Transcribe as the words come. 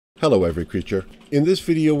Hello every creature. In this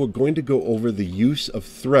video we're going to go over the use of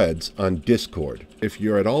threads on Discord. If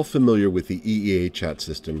you're at all familiar with the EEA chat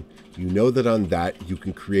system, you know that on that you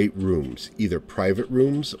can create rooms, either private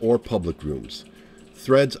rooms or public rooms.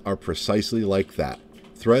 Threads are precisely like that.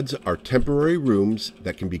 Threads are temporary rooms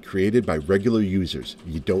that can be created by regular users.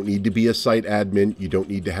 You don't need to be a site admin, you don't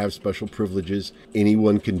need to have special privileges,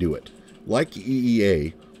 anyone can do it. Like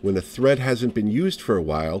EEA, when a thread hasn't been used for a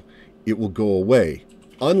while, it will go away.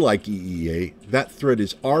 Unlike EEA, that thread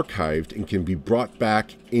is archived and can be brought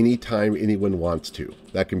back anytime anyone wants to.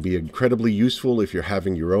 That can be incredibly useful if you're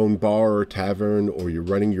having your own bar or tavern, or you're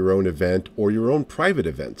running your own event, or your own private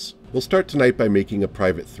events. We'll start tonight by making a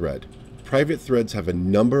private thread. Private threads have a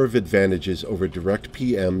number of advantages over direct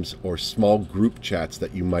PMs or small group chats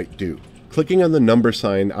that you might do. Clicking on the number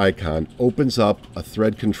sign icon opens up a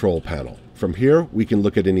thread control panel. From here, we can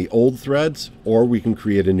look at any old threads, or we can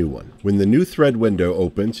create a new one. When the new thread window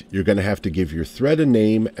opens, you're going to have to give your thread a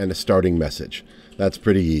name and a starting message. That's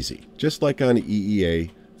pretty easy. Just like on EEA,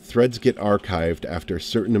 threads get archived after a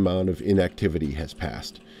certain amount of inactivity has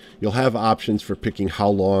passed. You'll have options for picking how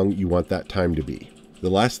long you want that time to be. The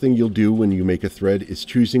last thing you'll do when you make a thread is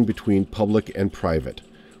choosing between public and private.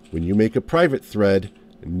 When you make a private thread,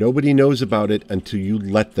 nobody knows about it until you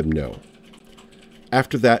let them know.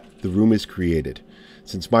 After that, the room is created.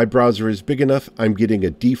 Since my browser is big enough, I'm getting a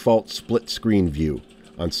default split screen view.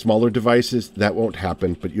 On smaller devices, that won't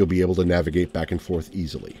happen, but you'll be able to navigate back and forth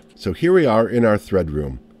easily. So here we are in our thread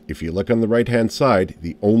room. If you look on the right-hand side,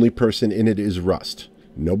 the only person in it is Rust.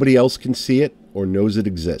 Nobody else can see it or knows it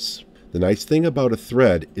exists. The nice thing about a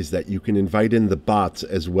thread is that you can invite in the bots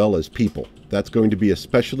as well as people. That's going to be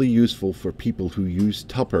especially useful for people who use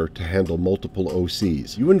Tupper to handle multiple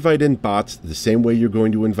OCs. You invite in bots the same way you're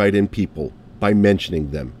going to invite in people, by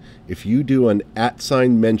mentioning them. If you do an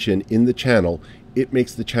 @ mention in the channel, it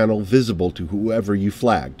makes the channel visible to whoever you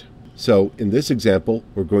flagged. So in this example,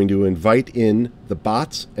 we're going to invite in the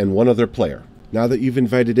bots and one other player. Now that you've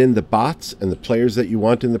invited in the bots and the players that you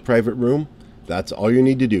want in the private room, that's all you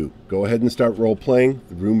need to do. Go ahead and start role-playing.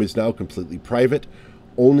 The room is now completely private.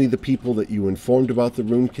 Only the people that you informed about the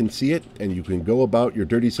room can see it, and you can go about your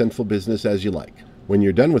dirty, sinful business as you like. When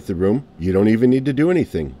you're done with the room, you don't even need to do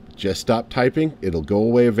anything. Just stop typing. It'll go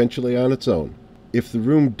away eventually on its own. If the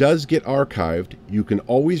room does get archived, you can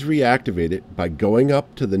always reactivate it by going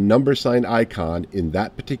up to the number sign icon in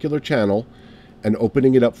that particular channel and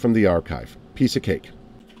opening it up from the archive. Piece of cake.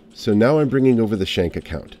 So now I'm bringing over the Shank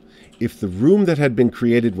account. If the room that had been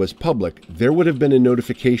created was public, there would have been a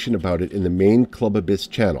notification about it in the main Club Abyss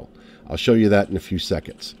channel. I'll show you that in a few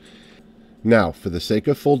seconds. Now, for the sake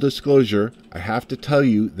of full disclosure, I have to tell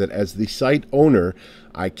you that as the site owner,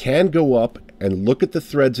 I can go up and look at the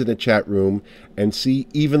threads in a chat room and see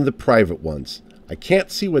even the private ones. I can't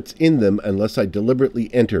see what's in them unless I deliberately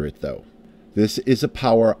enter it though. This is a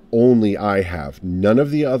power only I have. None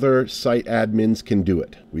of the other site admins can do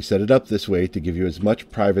it. We set it up this way to give you as much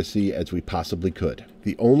privacy as we possibly could.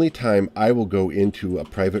 The only time I will go into a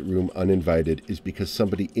private room uninvited is because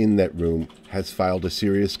somebody in that room has filed a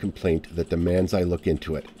serious complaint that demands I look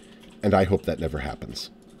into it, and I hope that never happens.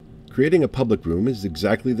 Creating a public room is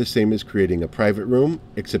exactly the same as creating a private room,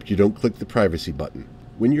 except you don't click the privacy button.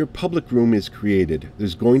 When your public room is created,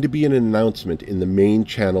 there's going to be an announcement in the main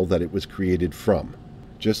channel that it was created from.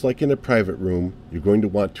 Just like in a private room, you're going to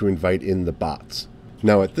want to invite in the bots.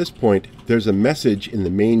 Now at this point, there's a message in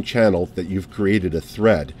the main channel that you've created a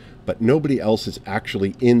thread, but nobody else is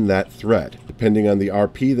actually in that thread. Depending on the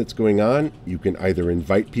RP that's going on, you can either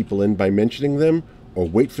invite people in by mentioning them, or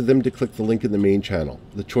wait for them to click the link in the main channel.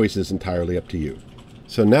 The choice is entirely up to you.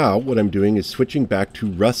 So now what I'm doing is switching back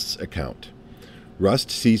to Rust's account.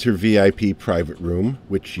 Rust sees her VIP private room,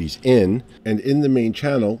 which she's in, and in the main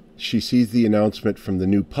channel, she sees the announcement from the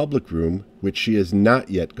new public room, which she has not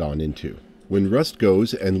yet gone into. When Rust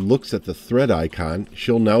goes and looks at the thread icon,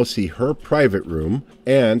 she'll now see her private room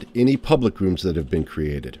and any public rooms that have been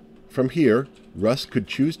created. From here, Rust could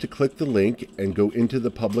choose to click the link and go into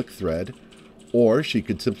the public thread, or she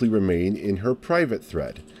could simply remain in her private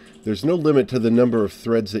thread. There's no limit to the number of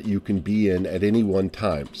threads that you can be in at any one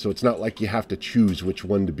time, so it's not like you have to choose which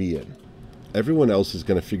one to be in. Everyone else is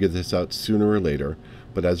going to figure this out sooner or later,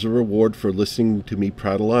 but as a reward for listening to me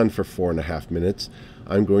prattle on for 4.5 minutes,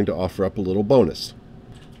 I'm going to offer up a little bonus.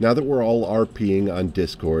 Now that we're all RPing on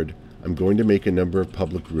Discord, I'm going to make a number of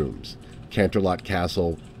public rooms. Canterlot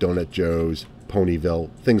Castle, Donut Joe's,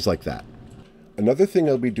 Ponyville, things like that. Another thing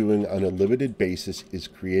I'll be doing on a limited basis is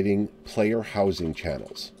creating player housing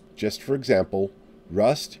channels. Just for example,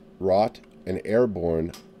 Rust, Rot, and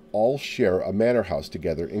Airborne all share a manor house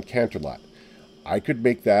together in Canterlot. I could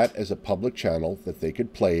make that as a public channel that they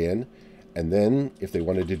could play in, and then if they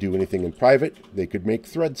wanted to do anything in private, they could make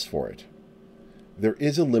threads for it. There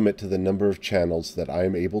is a limit to the number of channels that I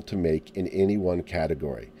am able to make in any one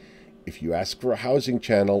category. If you ask for a housing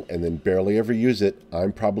channel and then barely ever use it,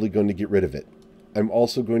 I'm probably going to get rid of it. I'm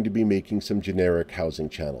also going to be making some generic housing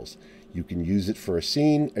channels. You can use it for a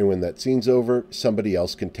scene, and when that scene's over, somebody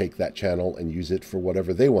else can take that channel and use it for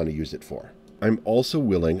whatever they want to use it for. I'm also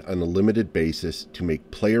willing on a limited basis to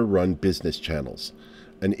make player-run business channels.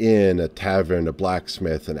 An inn, a tavern, a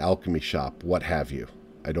blacksmith, an alchemy shop, what have you.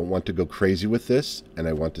 I don't want to go crazy with this, and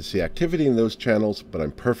I want to see activity in those channels, but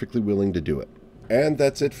I'm perfectly willing to do it. And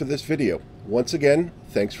that's it for this video. Once again,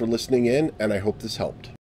 thanks for listening in, and I hope this helped.